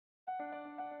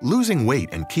Losing weight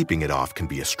and keeping it off can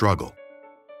be a struggle.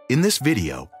 In this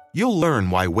video, you'll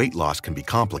learn why weight loss can be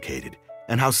complicated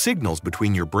and how signals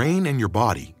between your brain and your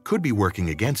body could be working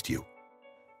against you.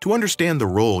 To understand the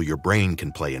role your brain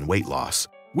can play in weight loss,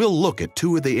 we'll look at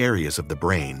two of the areas of the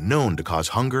brain known to cause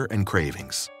hunger and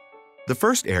cravings. The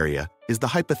first area is the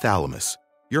hypothalamus,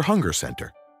 your hunger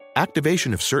center.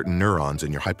 Activation of certain neurons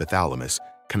in your hypothalamus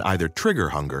can either trigger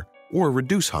hunger or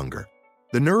reduce hunger.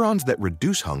 The neurons that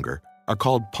reduce hunger are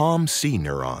called pOMC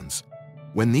neurons.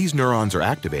 When these neurons are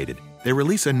activated, they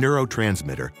release a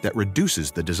neurotransmitter that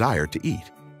reduces the desire to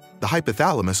eat. The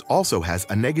hypothalamus also has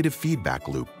a negative feedback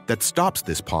loop that stops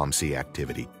this pOMC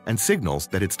activity and signals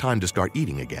that it's time to start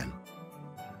eating again.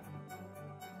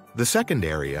 The second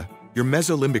area, your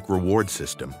mesolimbic reward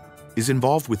system, is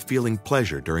involved with feeling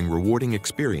pleasure during rewarding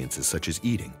experiences such as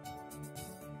eating.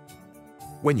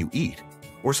 When you eat,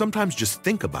 or sometimes just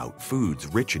think about foods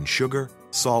rich in sugar,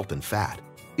 salt, and fat,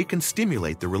 it can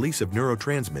stimulate the release of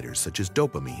neurotransmitters such as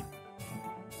dopamine.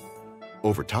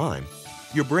 Over time,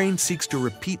 your brain seeks to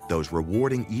repeat those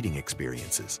rewarding eating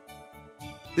experiences.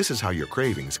 This is how your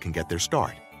cravings can get their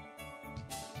start.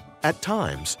 At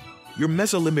times, your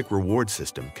mesolimbic reward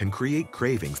system can create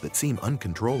cravings that seem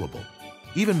uncontrollable,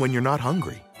 even when you're not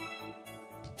hungry.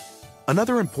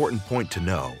 Another important point to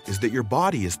know is that your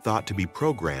body is thought to be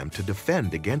programmed to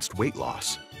defend against weight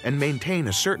loss and maintain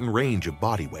a certain range of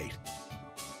body weight.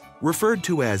 Referred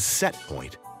to as set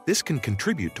point, this can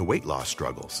contribute to weight loss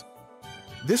struggles.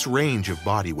 This range of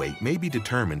body weight may be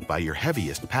determined by your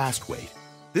heaviest past weight.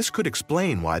 This could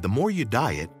explain why the more you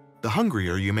diet, the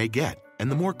hungrier you may get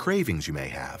and the more cravings you may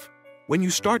have. When you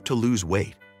start to lose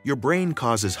weight, your brain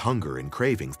causes hunger and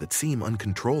cravings that seem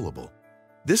uncontrollable.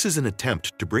 This is an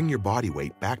attempt to bring your body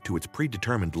weight back to its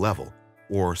predetermined level,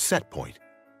 or set point.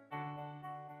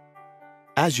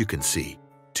 As you can see,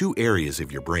 two areas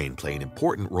of your brain play an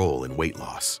important role in weight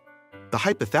loss. The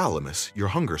hypothalamus, your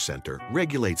hunger center,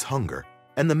 regulates hunger,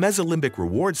 and the mesolimbic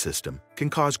reward system can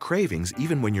cause cravings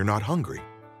even when you're not hungry.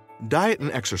 Diet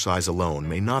and exercise alone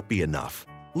may not be enough.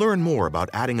 Learn more about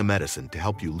adding a medicine to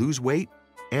help you lose weight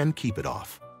and keep it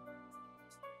off.